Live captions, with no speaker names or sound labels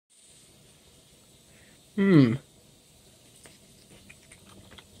Hmm.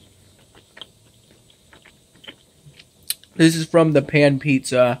 This is from the pan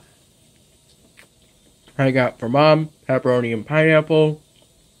pizza I got for Mom. Pepperoni and pineapple.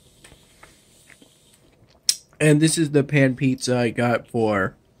 And this is the pan pizza I got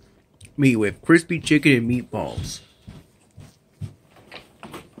for me with crispy chicken and meatballs.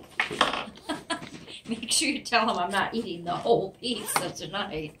 Make sure you tell him I'm not eating the whole pizza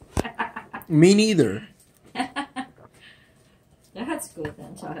tonight. Me neither. That's good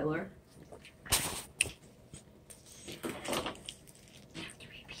then, Tyler. 3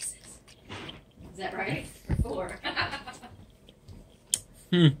 pieces. Is that right? Or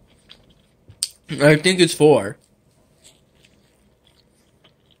 4? I think it's 4.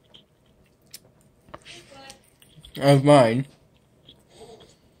 Of mine.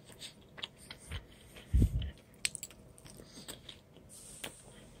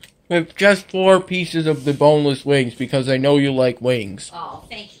 With just 4 pieces of the boneless wings because I know you like wings. Oh,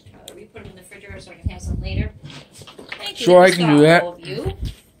 thank you, Tyler. We put them in the refrigerator so I can have some later. Thank you. Sure, I can do that. All of you. It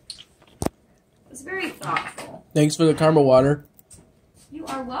was very thoughtful. Thanks for the caramel water. You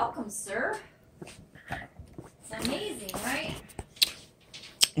are welcome, sir. It's amazing, right?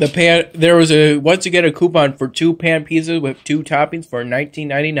 There was once again a coupon for 2 pan pizzas with 2 toppings for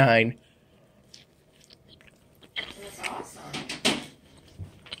 $19.99. That's awesome.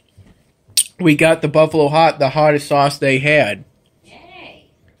 We got the Buffalo Hot, the hottest sauce they had. Yay.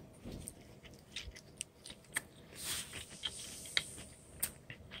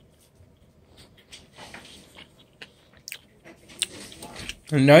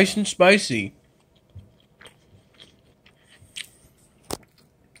 Nice and spicy.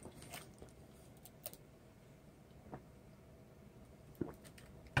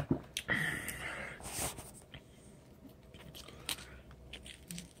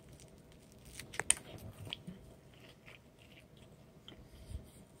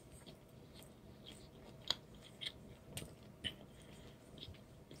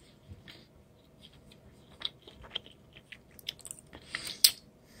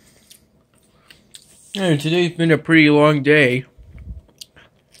 And today's been a pretty long day.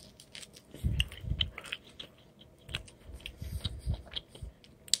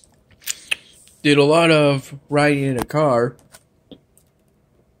 Did a lot of riding in a car.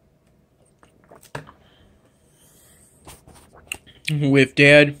 With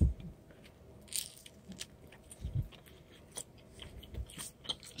Dad.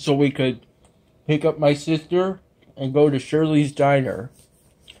 So we could pick up my sister and go to Shirley's Diner.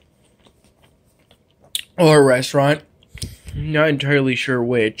 Or a restaurant. Not entirely sure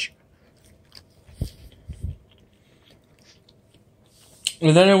which.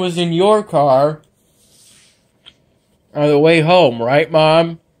 And then I was in your car on the way home, right,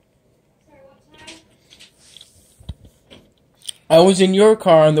 Mom? Sorry, what time? I was in your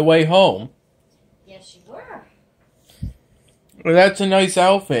car on the way home. Yes, you were. Well, that's a nice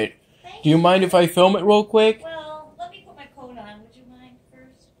outfit. Thank Do you mind if I film it real quick? Well, let me put my coat on. Would you mind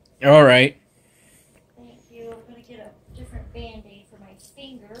first? Alright. Thank you. I'm going to get a different Band-Aid for my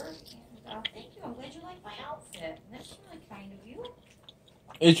finger. And thank you. I'm glad you like my outfit. That's really kind of you.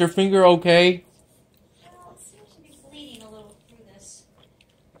 Is your finger okay? Well, it seems to be bleeding a little through this.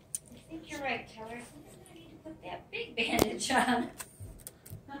 I think you're right, Tyler. I think I'm going to need to put that big bandage on.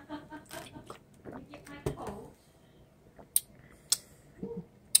 Let me get my coat.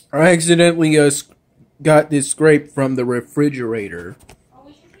 I accidentally got this scrape from the refrigerator. Oh,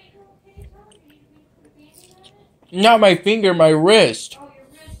 is your finger okay, Tyler? Do you need me to put a Band-Aid on it? Not my finger, my wrist. Oh, your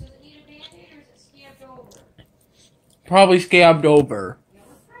wrist. Does it need a Band-Aid or is it scabbed over? Probably scabbed over. Yeah,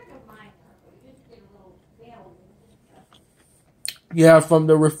 let's try to mine her, but you did get a little veil. Yeah, from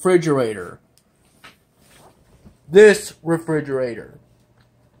the refrigerator. This refrigerator.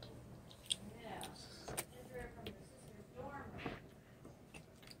 Yeah. Is there from your sister's dorm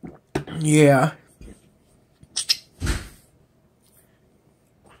room? Yeah.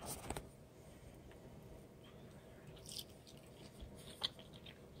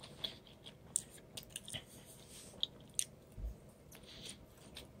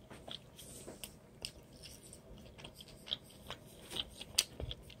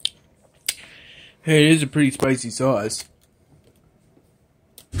 Hey, it is a pretty spicy sauce.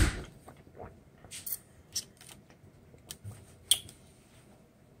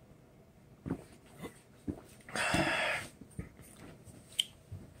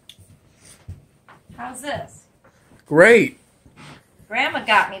 How's this? Great. Grandma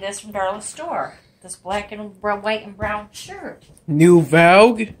got me this from Darla's store. This black and white and brown shirt. New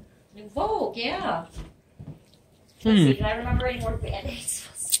Vogue? New Vogue, yeah. Let's Hmm. see, did I remember any more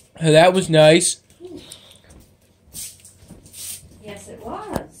Band-Aids? That was nice.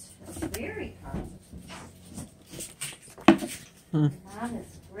 Mom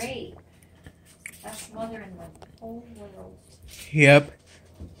is great. Best mother in the whole world. Yep.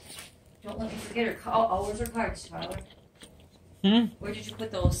 Don't let me forget her. Oh, where's her cards, Tyler? Where did you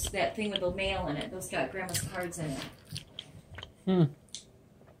put those? That thing with the mail in it. Those got Grandma's cards in it.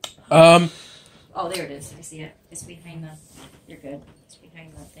 Oh, there it is. I see it. It's behind the. You're good. It's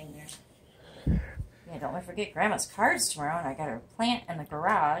behind the thing there. Yeah, don't let me forget Grandma's cards tomorrow, and I got her plant in the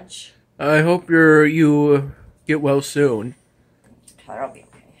garage. I hope you get well soon. Tyler, I'll be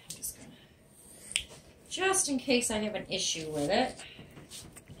okay. I'm just gonna. Just in case I have an issue with it,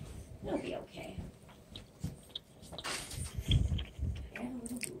 it'll be okay.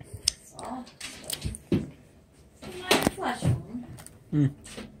 That's all. My flesh wound.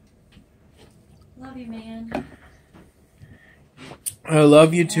 Love you, man. I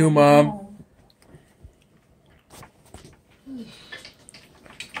love you too, Mom.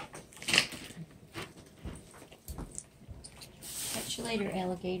 Catch you later,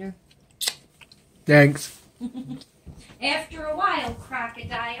 alligator. Thanks. After a while,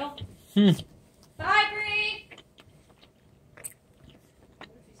 crocodile. Bye, Bree. What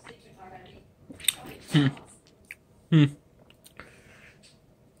if he's sleeping already?